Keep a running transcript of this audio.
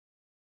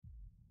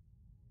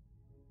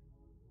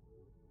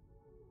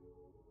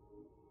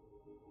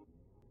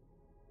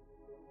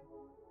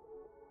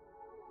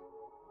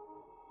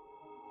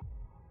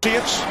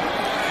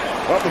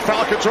of the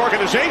Falcons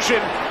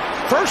organization.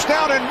 First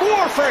down and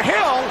more for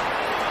Hill,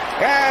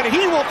 and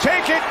he will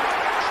take it.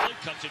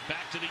 Cuts it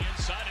back to the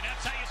inside, and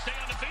that's how you stay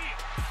on the field.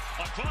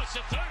 Across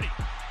the 30,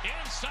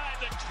 inside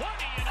the 20.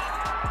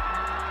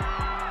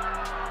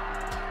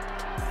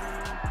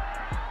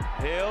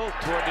 Hill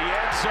toward the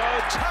end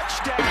zone,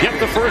 touchdown. Get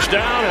the first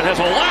down and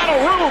has a lot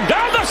of room.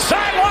 Down the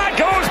sideline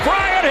goes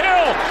Brian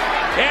Hill,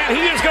 and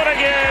he is going to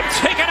get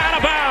taken out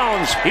of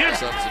bounds.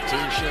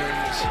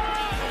 Substitutions,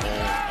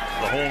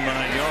 The whole 9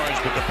 yards,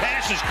 but the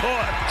pass is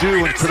caught.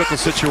 do in critical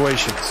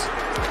situations.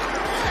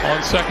 On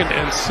 2nd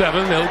and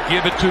 7, they'll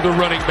give it to the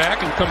running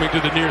back and coming to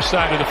the near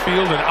side of the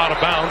field and out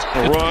of bounds.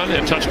 A run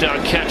and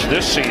touchdown catch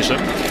this season.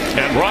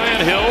 And Brian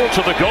Hill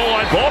to the goal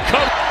line. Ball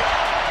comes.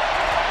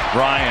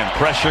 Ryan,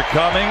 pressure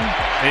coming,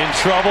 in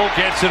trouble,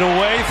 gets it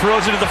away,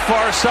 throws it to the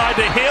far side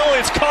to Hill.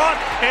 It's caught,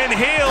 and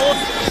Hill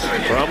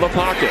From the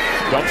pocket,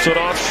 dumps it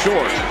off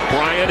short.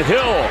 Brian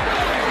Hill.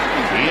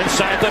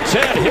 Inside the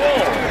 10,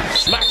 Hill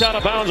smacked out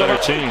of bounds on our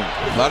team.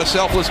 A lot of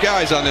selfless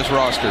guys on this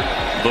roster.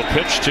 The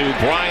pitch to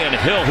Brian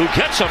Hill, who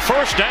gets a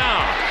first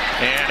down.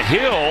 And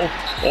Hill,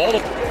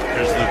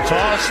 There's the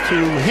toss to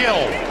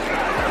Hill.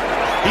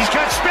 He's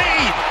got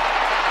speed,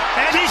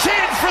 and he's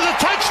in for the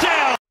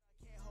touchdown.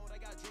 I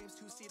got dreams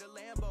to see the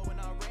Lambo, and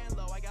I ran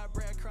low. I got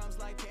breadcrumbs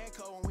like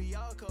Panko, and we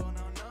all go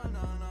no.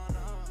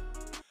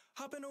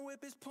 Hop in the whip,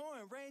 it's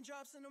pouring,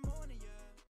 raindrops in the morning, yeah.